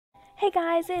Hey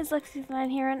guys, it's Lexi9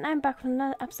 here, and I'm back with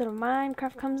another episode of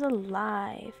Minecraft Comes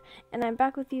Alive. And I'm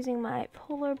back with using my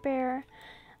polar bear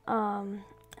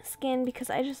skin because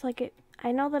I just like it.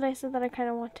 I know that I said that I kind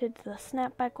of wanted the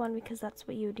snapback one because that's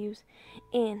what you would use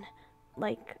in,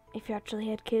 like, if you actually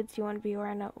had kids, you want to be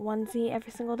wearing a onesie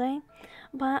every single day.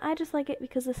 But I just like it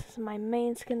because this is my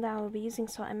main skin that I will be using,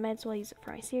 so I might as well use it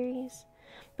for my series.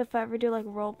 But if I ever do like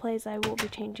role plays, I will be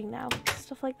changing the outfits,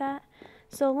 stuff like that.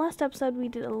 So last episode we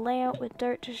did a layout with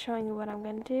dirt, just showing you what I'm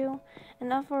going to do.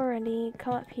 And I've already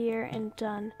come up here and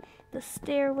done the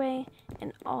stairway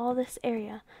and all this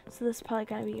area. So this is probably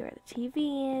going to be where the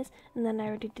TV is. And then I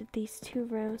already did these two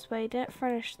rooms, but I didn't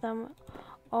furnish them.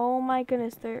 Oh my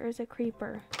goodness, there is a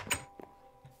creeper.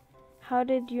 How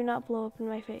did you not blow up in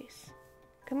my face?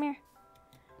 Come here.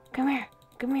 Come here.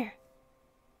 Come here.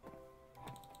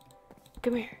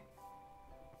 Come here.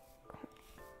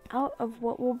 Out of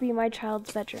what will be my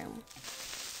child's bedroom.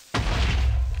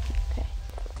 Okay.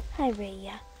 Hi,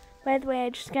 Raya. By the way, I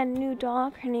just got a new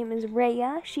dog. Her name is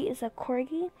Raya. She is a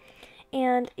corgi.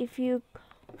 And if you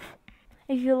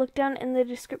look down in the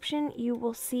description, you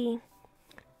will see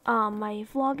my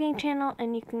vlogging channel,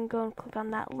 and you can go and click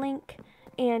on that link,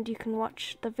 and you can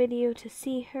watch the video to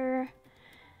see her.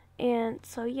 And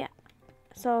so yeah.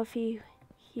 So if you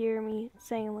hear me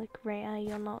saying like Raya,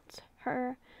 you'll know it's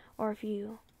her. Or if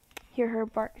you hear her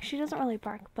bark, she doesn't really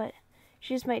bark, but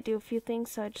she just might do a few things,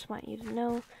 so I just want you to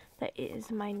know that it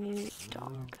is my new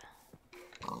dog.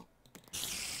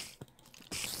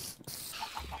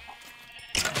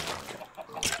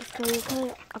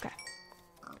 Okay,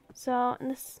 so in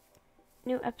this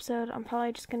new episode, I'm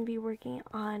probably just going to be working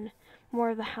on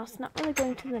more of the house, not really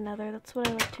going to the nether. That's what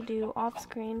I like to do off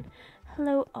screen.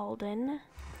 Hello, Alden.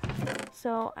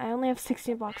 So I only have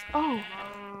 16 blocks. Oh!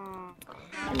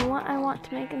 And what I want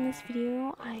to make in this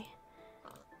video,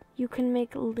 you can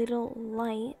make little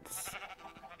lights.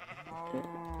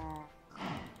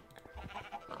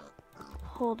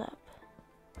 Hold up.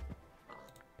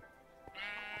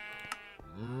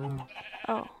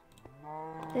 Oh.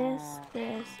 This,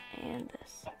 and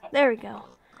this. There we go.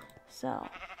 So,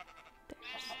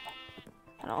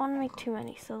 I don't want to make too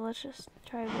many, so let's just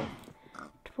try with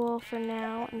 12 for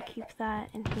now and keep that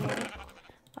in here.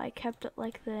 I kept it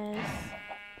like this,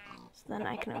 so then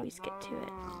I can always get to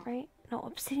it, right? No,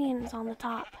 obsidian is on the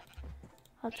top.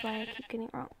 That's why I keep getting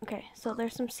it wrong. Okay, so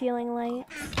there's some ceiling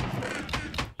lights.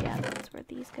 Yeah, that's where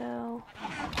these go.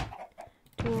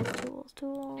 Tools.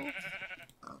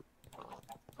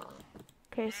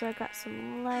 Okay, so I got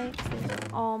some lights.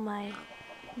 There's all my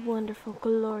wonderful,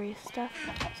 glorious stuff.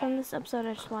 So in this episode,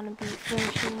 I just want to be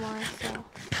finishing more, so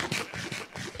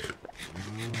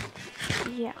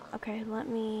yeah, okay, let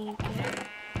me get,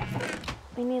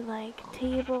 we need like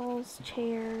tables,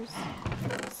 chairs,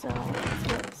 so let's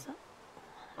get some.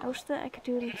 I wish that I could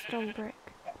do it in stone brick.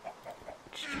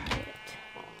 Let's try it.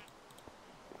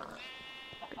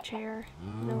 A chair,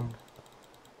 nope,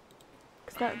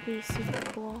 because that would be super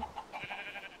cool.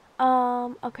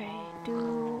 Okay,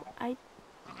 I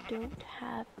don't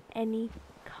have any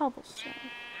cobblestone,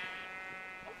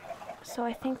 so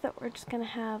I think that we're just gonna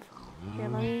have, here,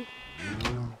 let me,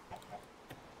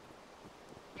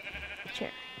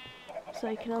 chair. So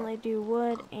I can only do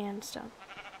wood and stone.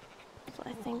 So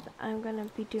I think that I'm gonna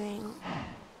be doing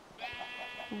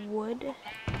wood.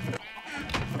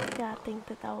 Yeah, I think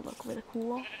that would look really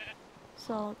cool.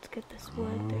 So let's get this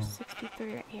wood. There's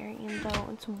 63 right here, even though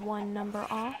it's one number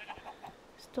off.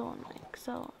 Still in like,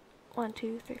 so 1,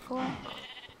 2, 3, 4.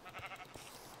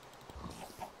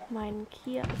 Mine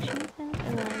Kia achievement,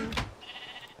 and then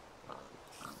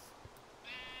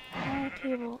my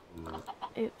table.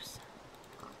 Oops.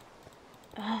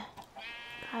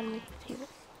 Gotta make the table.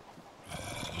 I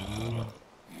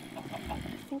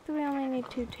think that we only need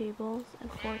 2 tables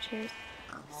and 4 chairs.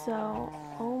 So,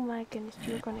 oh my goodness,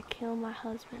 you're gonna kill my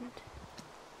husband.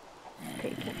 Okay,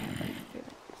 you can't have it.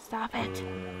 Stop it!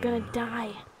 I'm gonna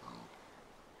die.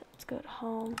 Let's go to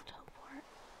home, teleport.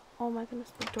 Oh my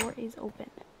goodness, the door is open.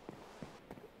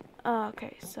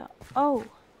 Okay, so, oh!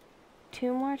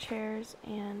 2 more chairs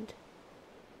and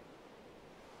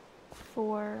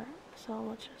 4, so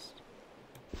let's just,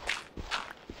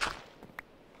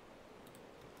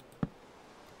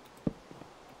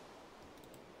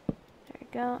 there we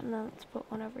go, and then let's put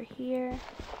one over here.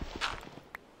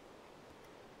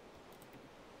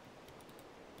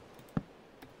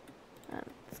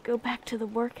 Let's go back to the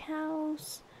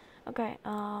workhouse. Okay, so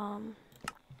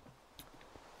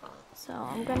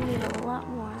I'm gonna need a lot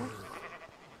more.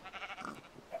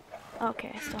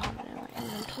 Okay, I still have it in my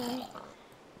inventory.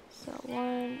 So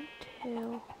 1,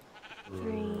 2,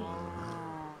 3,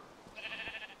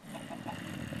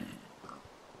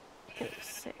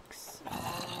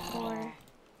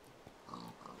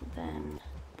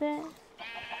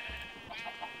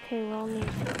 Okay, we'll need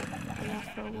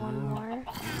enough for one more.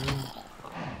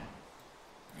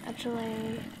 Actually,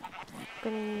 I'm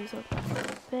gonna use a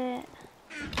little bit.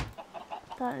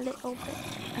 That little bit.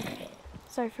 Okay.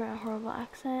 Sorry for a horrible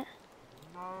accent.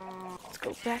 Let's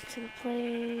go back to the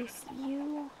place.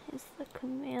 U is the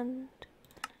command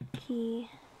key.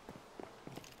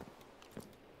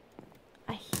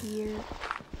 I hear.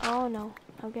 Oh no,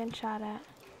 I'm getting shot at.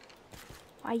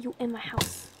 Why are you in my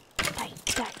house? Die,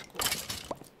 die, die.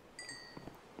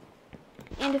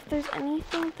 And if there's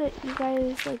anything that you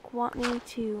guys like want me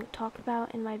to talk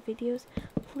about in my videos,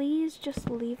 please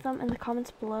just leave them in the comments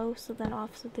below, so then I'll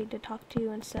have something to talk to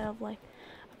you instead of like,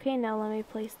 okay, now let me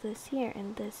place this here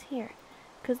and this here,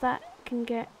 because that can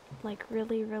get like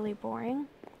really, really boring.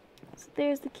 So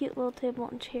there's the cute little table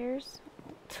and chairs.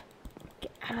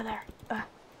 Get out of there. Ugh.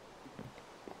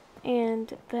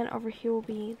 And then over here will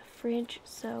be the fridge.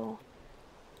 So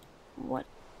what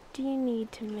do you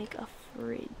need to make a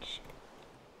fridge?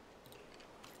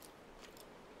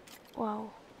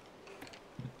 Wow,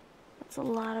 that's a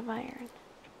lot of iron.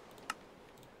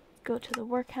 Go to the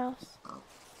workhouse.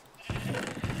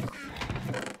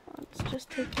 Let's just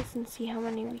take this and see how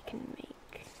many we can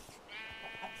make.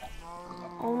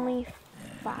 Only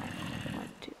 5. 1,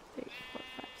 2, 3, 4,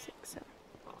 5, 6, 7.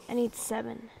 I need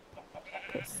 7.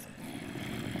 Okay.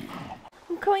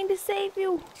 I'm going to save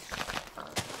you.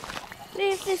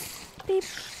 Leave these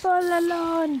people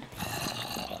alone.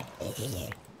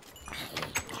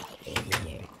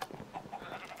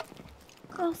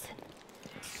 Wilson.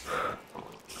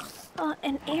 Oh,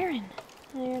 and Aaron.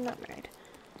 No, you're not married.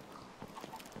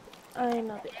 I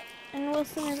know that. And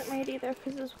Wilson isn't married either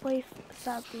because his wife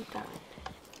sadly died.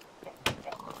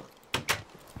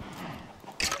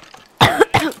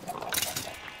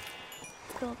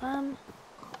 Kill them.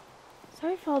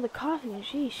 Sorry for all the coughing,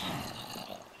 sheesh.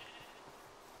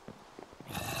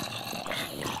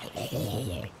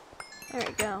 There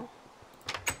we go.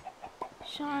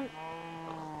 Sean,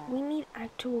 we need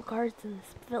actual guards in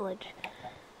this village.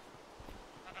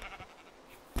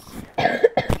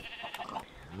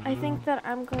 I think that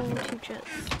I'm going to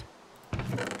just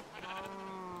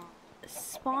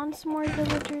spawn some more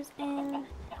villagers in,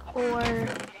 or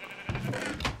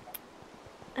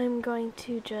I'm going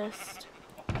to just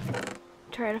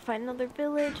try to find another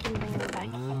village and bring them back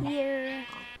here.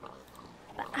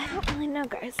 But I don't really know,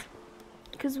 guys,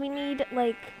 because we need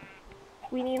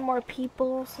more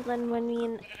people, so then when me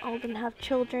and Alden have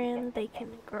children, they can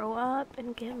grow up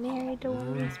and get married to one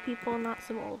of these people, not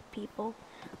some old people.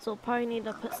 So we'll probably need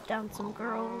to put down some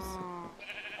girls.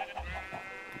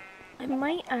 I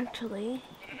might actually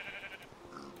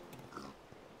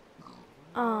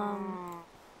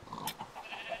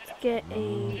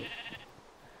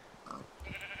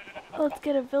let's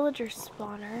get a villager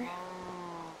spawner.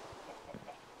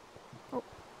 Oh,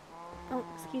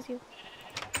 excuse you.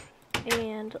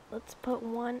 And let's put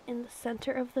one in the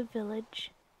center of the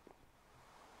village.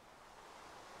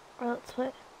 Or let's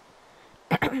put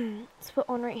let's put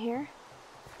one right here.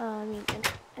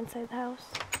 Inside the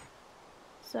house.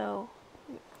 So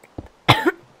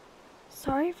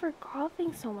sorry for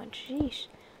coughing so much. Sheesh.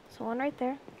 So one right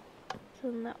there. So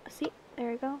now, see,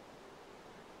 there we go.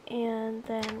 And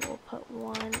then we'll put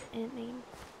one in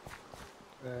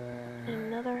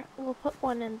another. We'll put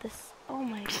one in this. Oh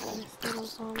my goodness, little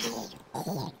zombie.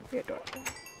 You're adorable.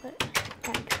 But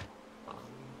tag.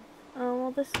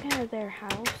 Well, this is kind of their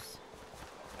house.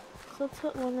 So let's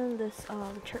put one in this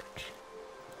church.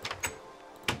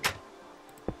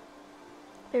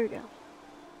 There we go.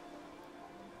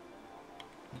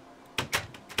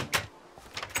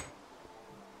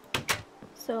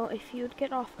 So if you'd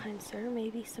get off, kind sir,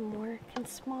 maybe some more can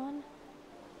spawn.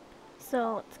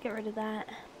 So let's get rid of that.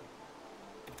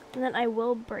 And then I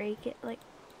will break it, like,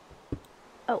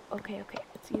 oh, okay,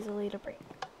 it's easily to break.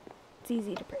 It's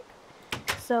easy to break.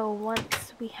 So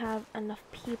once we have enough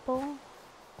people,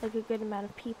 like a good amount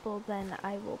of people, then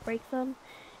I will break them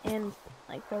and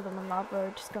like throw them in lava,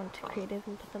 or just go into creative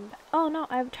and put them back. Oh no,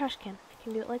 I have a trash can. I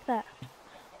can do it like that.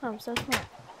 Oh, I'm so smart.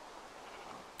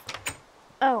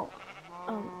 Oh,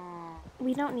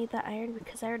 we don't need that iron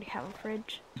because I already have a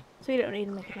fridge. So we don't need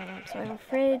to make another one. So I have a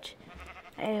fridge,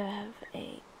 I have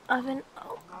a oven,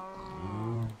 oh,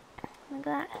 like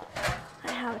that.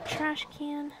 I have a trash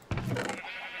can,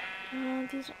 and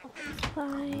these are all the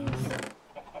supplies.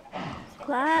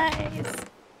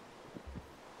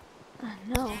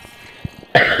 No.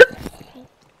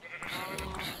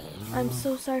 I'm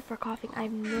so sorry for coughing. I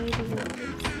have no idea what it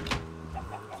is.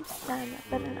 Keep standing up,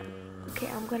 better not. Okay,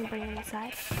 I'm gonna bring him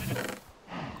inside.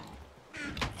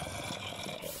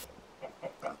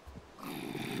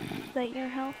 Is that your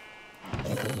health?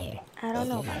 I don't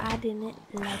know, but I didn't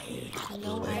like it.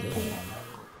 No, I didn't.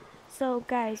 So,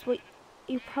 guys, what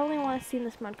you probably want to see in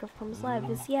this Minecraft Comes Live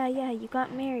is, yeah, you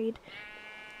got married,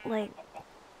 like,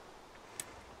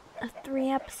 3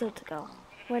 episodes ago.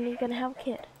 When are you gonna have a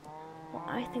kid? Well,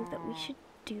 I think that we should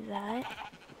do that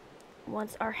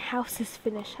once our house is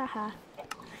finished, haha.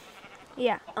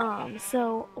 Yeah,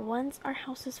 so once our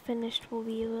house is finished, we'll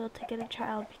be able to get a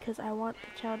child because I want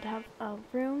the child to have a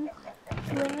room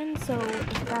to live in, so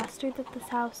the faster that this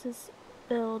house is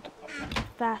built, the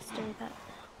faster that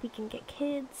we can get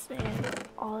kids and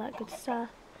all that good stuff.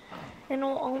 And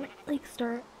we'll only, like,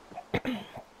 start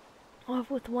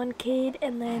off with 1 kid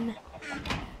and then,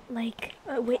 like,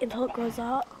 wait until it grows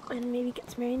up and maybe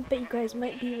gets married, but you guys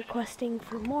might be requesting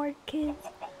for more kids.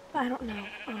 I don't know,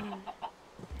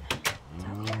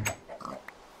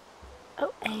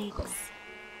 oh, eggs.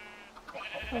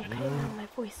 Okay, now my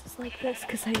voice is like this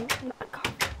because I'm not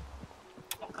coughing.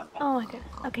 Oh my goodness.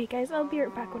 Okay, guys, I'll be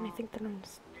right back when I think that I'm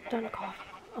done coughing.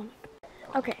 Oh my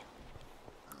god. Okay.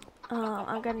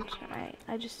 I'm gonna try.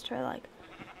 I just try like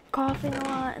coughing a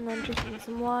lot and then drinking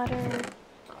some water.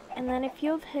 And then if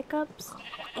you have hiccups,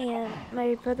 and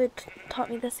my brother taught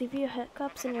me this, if you have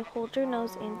hiccups and you hold your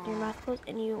nose and your mouth closed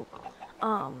and you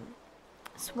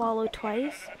swallow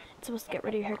twice, it's supposed to get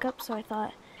rid of your hiccups. So I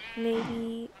thought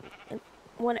maybe it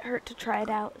wouldn't hurt to try it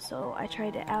out. So I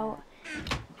tried it out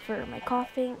for my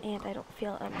coughing and I don't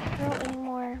feel it in my throat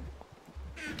anymore.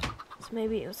 So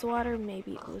maybe it was water,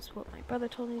 maybe it was what my brother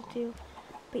told me to do.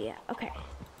 But yeah, okay.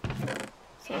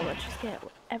 So let's just get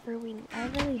whatever we need. I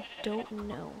really don't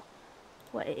know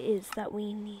what it is that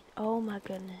we need. Oh my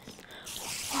goodness.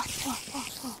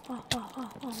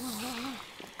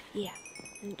 Yeah,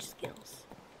 ninja skills.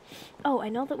 Oh, I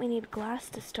know that we need glass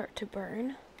to start to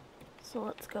burn. So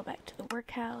let's go back to the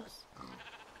workhouse.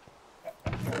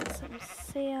 Get some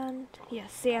sand. Yeah,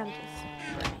 sand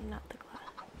is burning, not the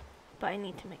glass. But I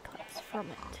need to make glass from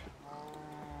it.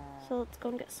 So let's go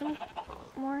and get some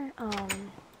more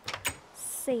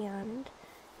sand.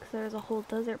 Because there's a whole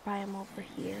desert biome over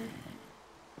here.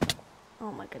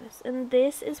 Oh my goodness. And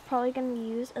this is probably going to be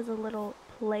used as a little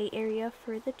play area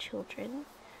for the children.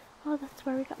 Oh, that's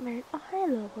where we got married. Oh, hi,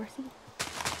 little horsey.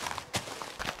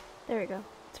 There we go.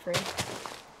 It's free.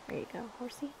 There you go,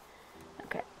 horsey.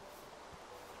 Okay.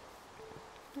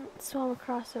 Let's swim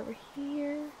across over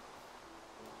here.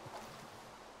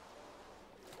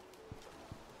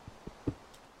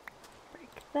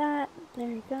 Break that. There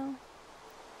you go.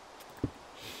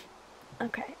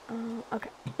 Okay, okay.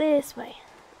 This way.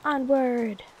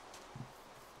 Onward!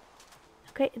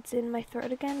 Okay, it's in my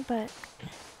throat again, but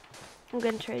I'm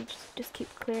gonna try to just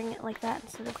keep clearing it like that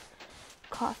instead of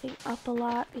coughing up a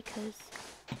lot, because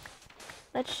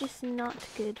that's just not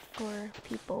good for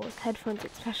people with headphones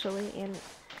especially, and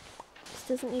this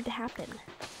doesn't need to happen.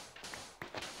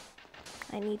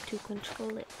 I need to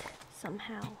control it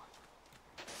somehow.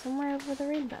 Somewhere over the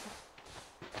rainbow.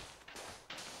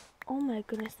 Oh my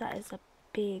goodness, that is a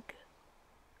big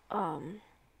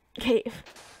cave.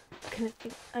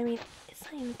 I mean, it's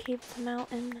not even a cave, it's a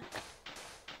mountain.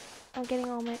 I'm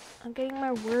getting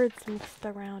my words mixed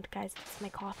around, guys. It's my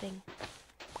coughing.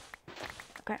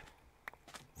 Okay.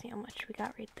 See how much we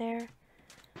got right there.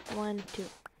 1, 2.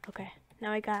 Okay.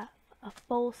 Now I got a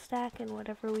full stack and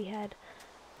whatever we had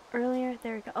earlier.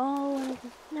 There we go. Oh,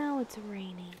 now it's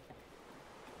raining.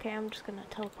 Okay, I'm just gonna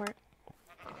teleport.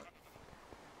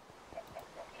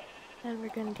 Then we're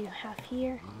gonna do half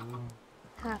here,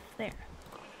 half there.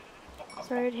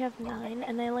 So I already have 9,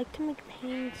 and I like to make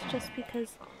panes just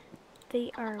because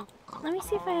they are... Let me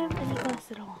see if I have any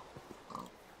glass at all.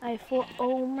 I have 4...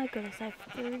 Oh my goodness, I have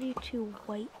 32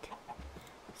 white.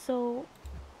 So,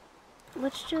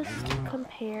 let's just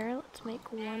compare. Let's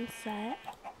make 1 set.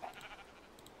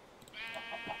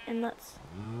 And let's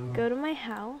go to my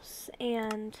house,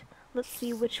 and let's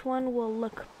see which one will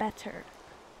look better.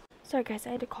 Sorry guys, I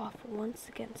had to cough once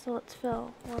again. So let's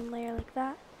fill 1 layer like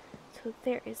that. So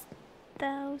there is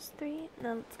those 3.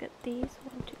 Now let's get these.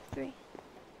 1, 2, 3.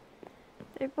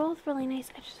 They're both really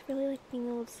nice. I just really like being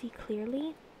able to see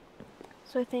clearly.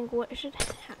 So I think what should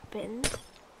happen,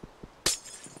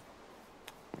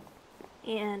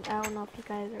 and I don't know if you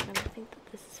guys are gonna think that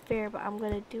this is fair, but I'm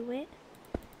gonna do it.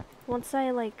 Once I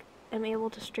am able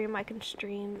to stream, I can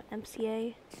stream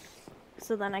MCA,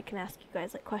 so then I can ask you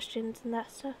guys like questions and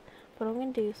that stuff. What I'm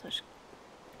gonna do is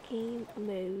game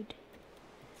mode.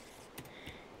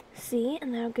 See,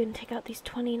 and then I'm gonna take out these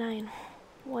 29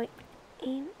 white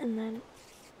and then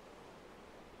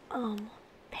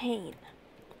pain.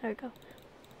 There we go.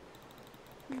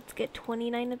 Let's get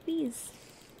 29 of these,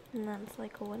 and then it's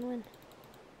like a win-win.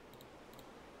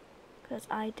 because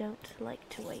I don't like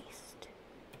to waste.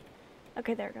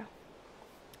 Okay, there we go.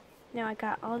 Now I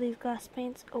got all these glass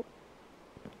paints.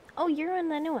 Oh, you're in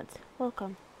the new ones.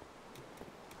 Welcome.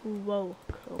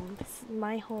 Welcome. This is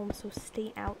my home, so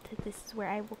stay out. This is where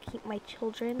I will keep my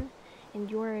children, and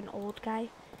you're an old guy,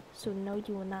 so no,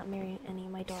 you will not marry any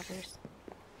of my daughters.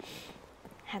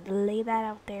 Had to lay that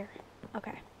out there.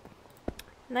 Okay.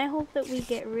 And I hope that we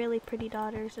get really pretty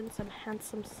daughters and some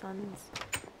handsome sons,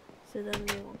 so then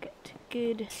we will get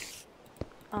good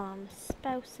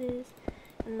spouses,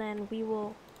 and then we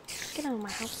will get out of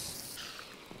my house.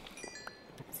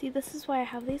 See, this is why I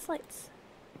have these lights.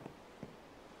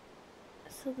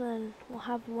 So then we'll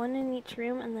have one in each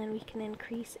room, and then we can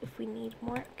increase if we need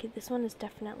more. Okay, this one is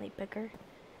definitely bigger.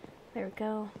 There we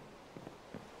go.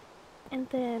 And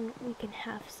then we can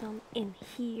have some in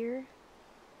here.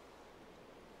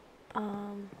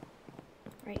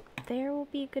 Right there will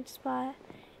be a good spot,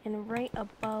 and right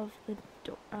above the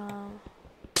door.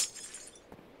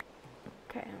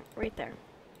 Okay, right there.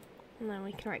 And then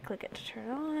we can right click it to turn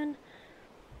it on.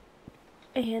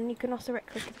 And you can also right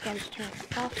click it again to turn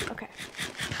it off. Okay.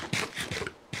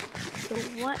 So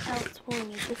what else will we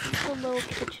need? This is the little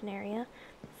kitchen area.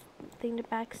 Thing to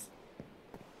back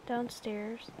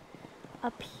downstairs.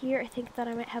 Up here, I think that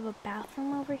I might have a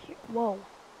bathroom over here. Whoa.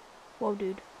 Whoa,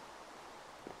 dude.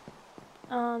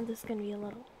 This is gonna be a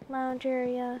little lounge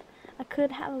area. I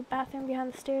could have a bathroom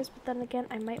behind the stairs, but then again,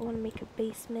 I might want to make a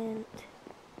basement.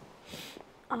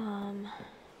 But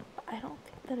I don't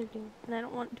think that I do. And I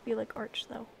don't want it to be like arch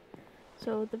though.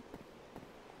 So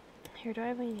here, do I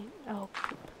have any? Oh,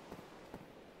 poop.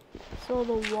 So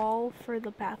the wall for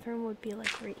the bathroom would be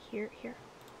like right here. Here.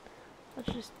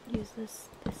 Let's just use this.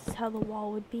 This is how the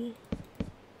wall would be.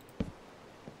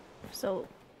 So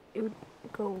it would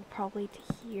go probably to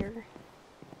here.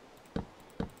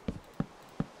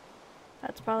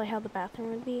 That's probably how the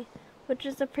bathroom would be, which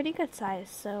is a pretty good size,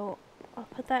 so I'll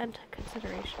put that into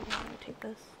consideration when I take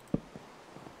this.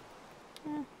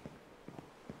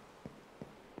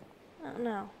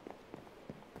 No.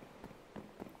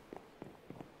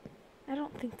 I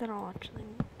don't think that I'll actually...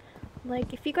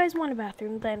 Like, if you guys want a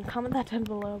bathroom, then comment that down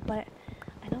below, but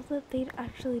I know that they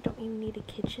actually don't even need a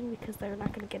kitchen because they're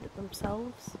not going to get it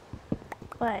themselves.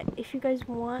 But if you guys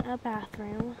want a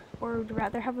bathroom, or would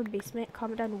rather have a basement,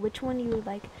 comment down which one you would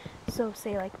like. So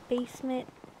say like basement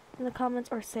in the comments,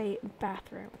 or say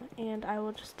bathroom, and I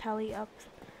will just tally up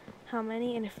how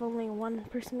many, and if only one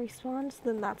person responds,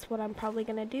 then that's what I'm probably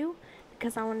going to do,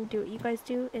 because I want to do what you guys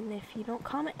do, and if you don't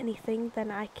comment anything, then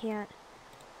I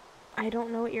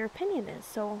don't know what your opinion is,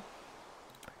 so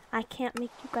I can't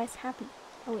make you guys happy.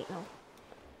 Oh wait, no.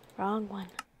 Wrong one.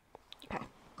 Okay.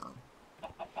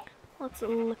 Let's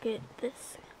look at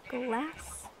this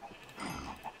glass.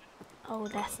 Oh,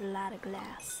 that's a lot of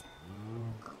glass.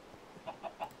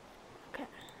 Okay.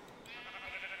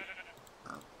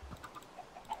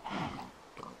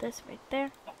 Get this right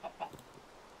there.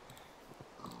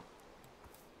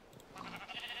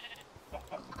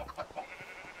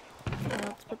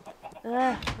 Let's put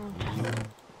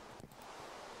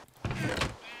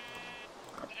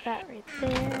that right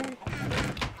there.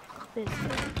 This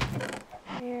right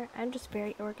here. I'm just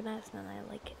very organized and I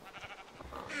like it.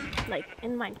 Like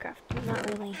in Minecraft, not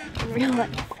really in real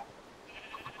life.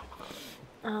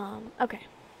 Okay.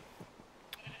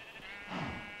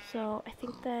 So I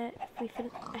think that if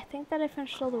I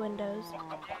finished all the windows.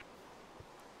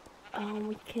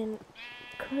 We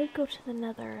could go to the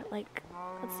nether, like,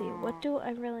 let's see, what do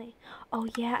I really, oh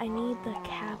yeah, I need the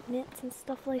cabinets and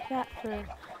stuff like that for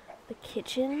the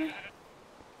kitchen.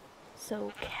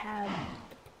 So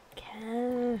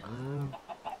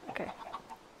okay.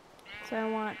 So I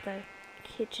want the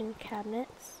kitchen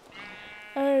cabinets.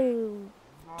 Oh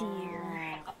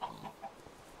dear.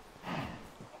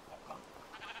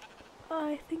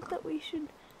 I think that we should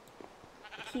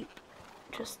keep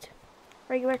just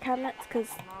regular cabinets, because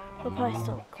they'll probably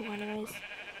still look cool anyways.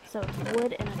 So it's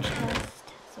wood and a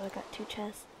chest. So I got 2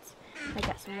 chests. I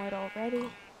got some wood already.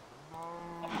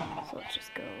 So let's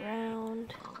just go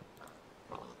around.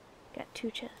 Got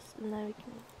 2 chests, and then we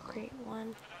can create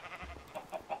 1.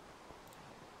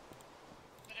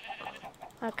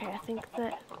 Okay, I think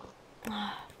that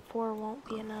 4 won't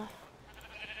be enough.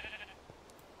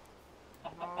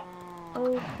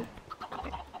 Oh, poop.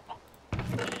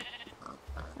 Okay.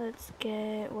 Let's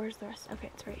get, where's the rest? Okay,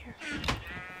 it's right here.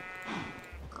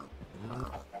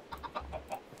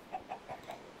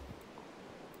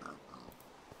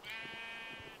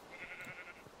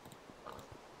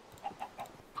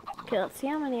 Okay, let's see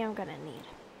how many I'm gonna need.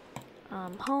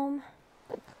 Home.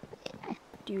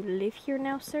 Do you live here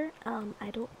now, sir? I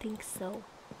don't think so.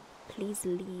 please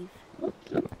leave.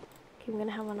 Okay, I'm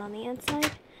gonna have one on the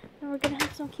inside, and we're gonna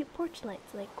have some cute porch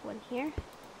lights, like one here,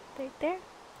 right there,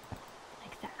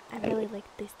 like that. I really like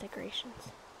these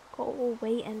decorations. Go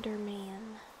away,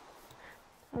 Enderman.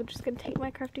 I'm just gonna take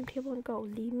my crafting table and go.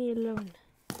 Leave me alone.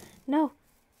 No!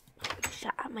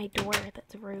 Shut up my door.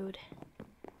 That's rude.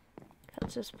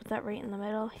 Let's just put that right in the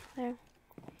middle there.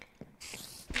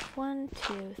 1,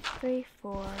 2, 3,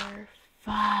 4,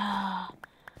 5.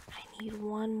 I need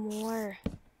one more.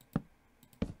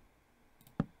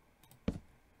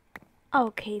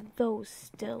 Okay, those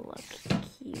still look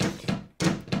cute.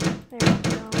 There we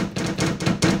go.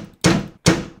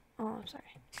 Oh, I'm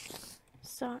sorry.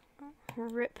 So,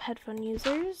 rip headphone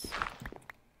users.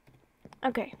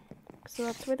 Okay, so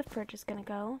that's where the fridge is gonna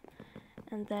go.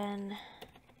 And then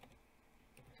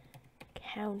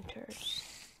counters.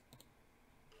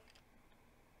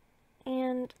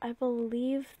 And I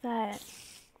believe that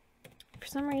for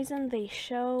some reason they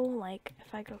show, like,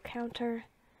 if I go counter,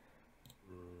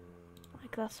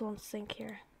 like that's the one sink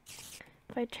here.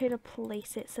 If I try to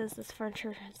place it, it says this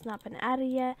furniture has not been added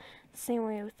yet. Same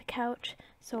way with the couch.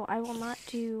 So I will not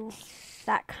do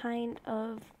that kind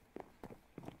of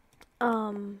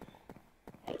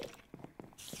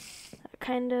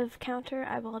counter.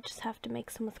 I will just have to make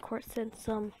some with quartz and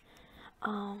some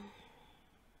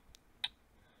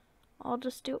I'll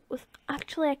just do it with,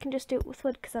 actually I can just do it with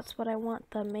wood because that's what I want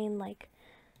the main like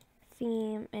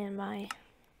theme in my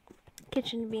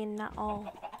kitchen to be, not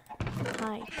all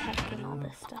high tech and all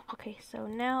this stuff. Okay, so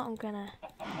now I'm gonna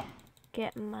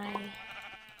get my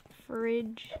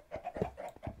fridge.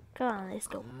 Come on, let's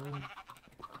go.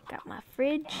 Got my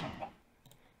fridge.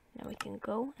 Now we can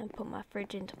go and put my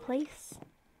fridge into place.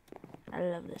 I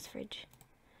love this fridge.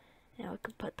 Now we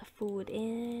can put the food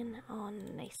in,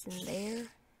 on nice in there.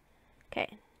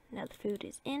 Okay, now the food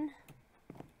is in.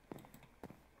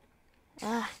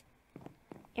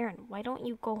 Aaron, why don't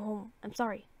you go home? I'm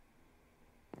sorry,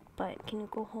 but can you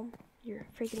go home? You're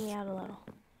freaking me out a little.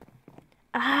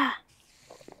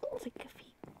 It's like if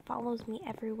he follows me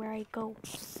everywhere I go.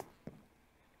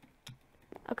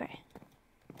 Okay,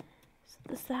 so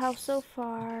this is the house so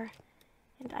far,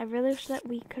 and I really wish that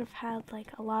we could have had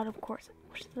like a lot of quartz. I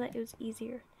wish that it was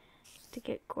easier to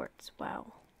get quartz.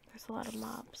 Wow, there's a lot of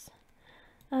mobs.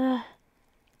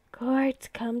 Quartz,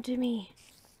 come to me.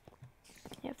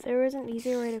 If there was an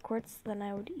easier way to quartz, then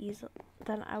I would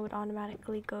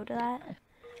automatically go to that.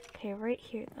 Okay, right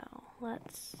here though.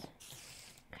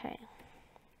 Okay.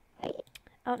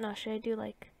 Oh no, should I do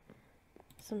like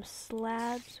some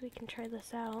slabs? We can try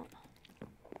this out.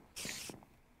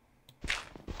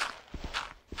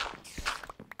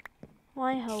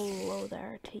 Why hello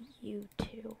there to you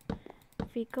two.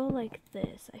 If we go like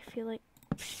this, I feel like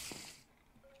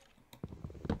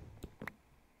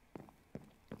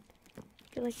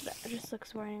that just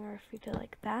looks boring, or if we did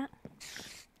like that.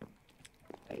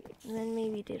 And then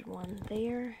maybe did one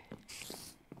there.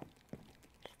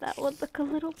 That would look a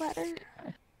little better.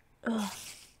 Ugh.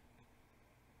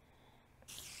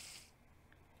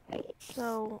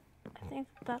 So I think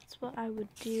that's what I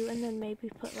would do, and then maybe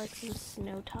put like some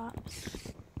snow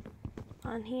tops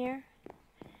on here.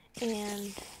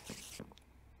 And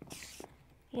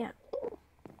yeah.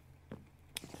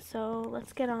 So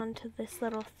let's get on to this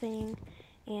little thing,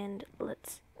 and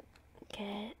let's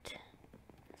get,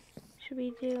 should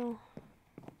we do,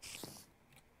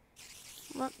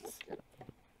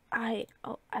 I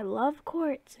love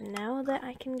quartz, and now that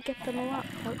I can get them a lot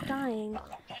without dying,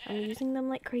 I'm using them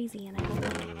like crazy, and I don't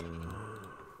like it.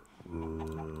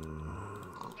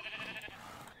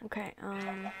 Okay,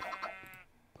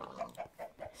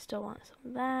 still want some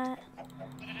of that.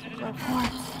 There's our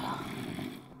quartz.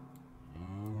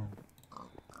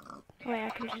 Oh wait, I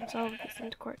can change all of this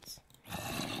into quartz.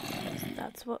 So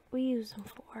that's what we use them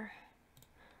for.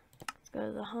 Let's go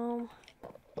to the home.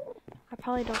 I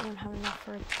probably don't even have enough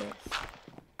for this.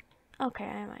 Okay,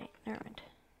 I might. Never mind.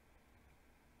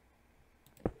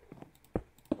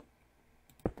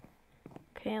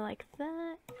 Okay, like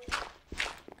that.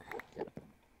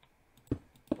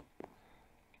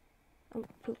 Oh,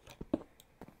 poop.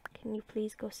 Can you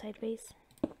please go sideways?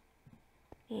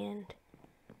 And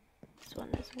this one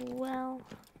as well.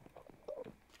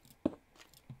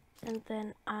 And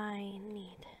then I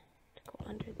need to go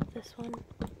under this one.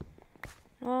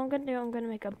 And what I'm gonna do, I'm gonna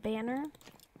make a banner.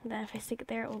 And then if I stick it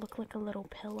there, it will look like a little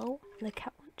pillow on the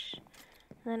couch.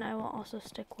 And then I will also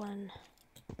stick one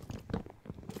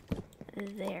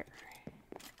there.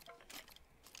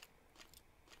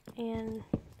 And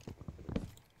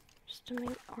just to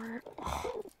make art.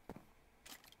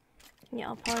 Yeah,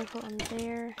 I'll probably put one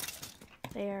there,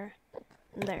 there,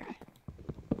 and there.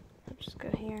 just go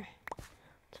here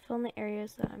to fill in the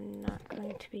areas that I'm not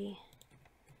going to be.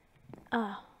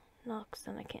 Oh, no, because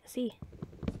then I can't see.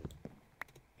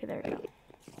 Okay, there we go.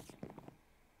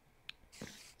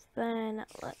 So then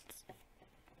let's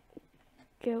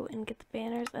go and get the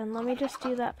banners, and let me just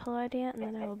do that pillow idea, and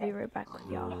then I will be right back with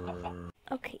y'all.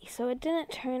 Okay, so it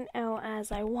didn't turn out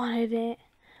as I wanted it,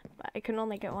 but I can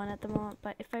only get one at the moment.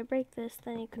 But if I break this,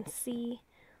 then you can see,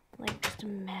 like, just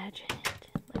imagine it,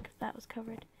 like if that was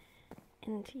covered,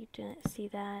 and you didn't see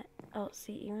that. Oh,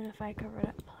 see, even if I cover it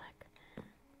up, like,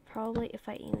 probably if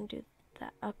I even do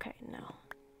that, okay, no.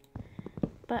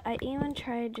 But I even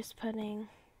tried just putting,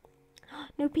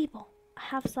 new people, a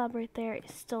half slab right there, it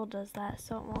still does that,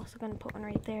 so I'm also going to put one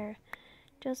right there,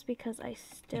 just because I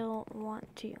still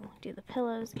want to do the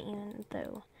pillows, even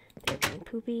though they're being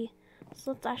poopy.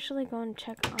 So let's actually go and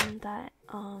check on that,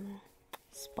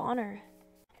 spawner.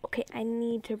 Okay, I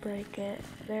need to break it.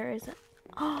 There is a,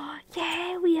 oh,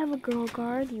 yeah, we have a girl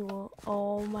guard. You will,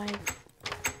 oh my,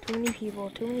 too many people,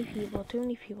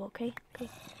 okay, okay.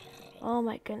 Oh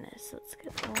my goodness, let's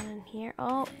get the one in here.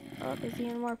 Oh, there's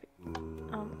even more.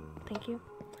 Thank you.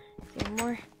 There's even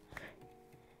more.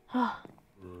 Oh.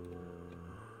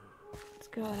 Let's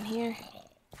go in here.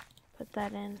 Put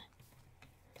that in.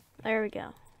 There we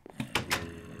go.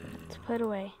 Let's put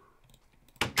away.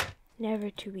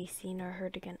 Never to be seen or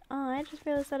heard again. Oh, I just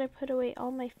realized that I put away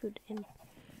all my food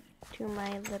into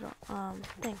my little,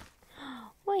 thing.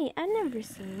 Wait, I've never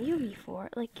seen you before.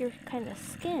 Like, your kind of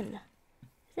skin.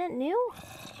 Is that new?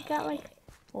 You got like,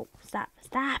 oh, stop.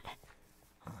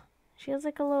 She has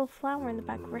like a little flower in the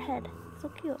back of her head. So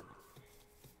cute.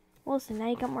 Wilson, now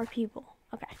you got more people.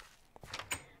 Okay.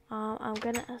 I'm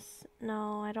gonna,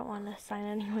 no, I don't want to assign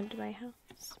anyone to my house,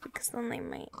 because then they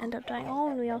might end up dying. Oh,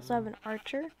 and we also have an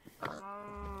archer.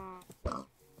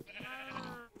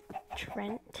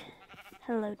 Trent.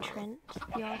 Hello, Trent.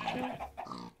 The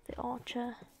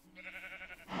archer.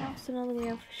 I also know that we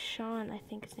have Sean, I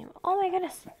think his name. Oh my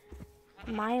goodness!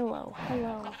 Milo,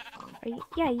 hello. Are you,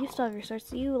 yeah, you still have your sword,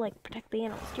 so you, like, protect the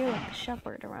animals. You're like the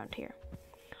shepherd around here.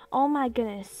 Oh my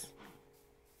goodness.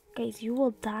 Guys, you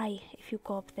will die if you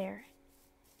go up there.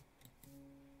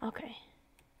 Okay.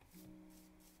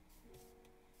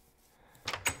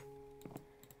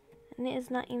 And it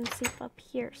is not even safe up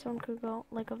here. Someone could go,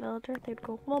 like a villager, they'd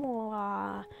go, blah, blah,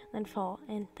 blah, then fall,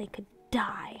 and they could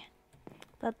die.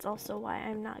 That's also why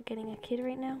I'm not getting a kid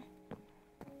right now.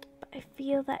 But I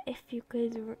feel that if you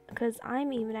could, because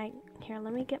I'm even, here,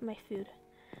 let me get my food.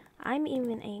 I'm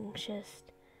even anxious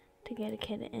to get a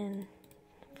kid in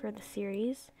for the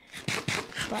series.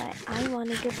 But I want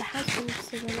to get the house finished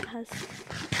so then it has,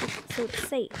 so it's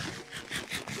safe.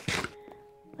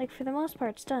 Like, for the most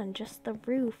part, it's done. Just the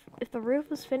roof. If the roof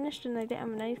was finished and I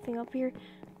didn't have anything up here,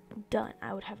 done.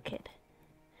 I would have a kid.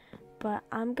 But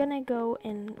I'm gonna go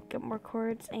and get more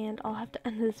cords, and I'll have to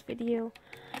end this video.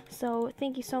 So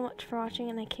thank you so much for watching,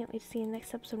 and I can't wait to see you in the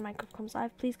next episode of Minecraft Comes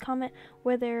Live. Please comment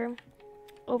whether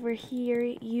over here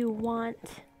you want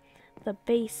the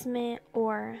basement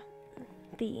or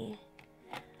the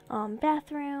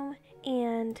bathroom.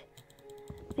 And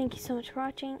thank you so much for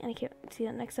watching, and I can't wait to see you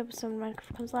in the next episode of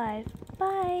Minecraft Comes Live.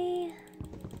 Bye!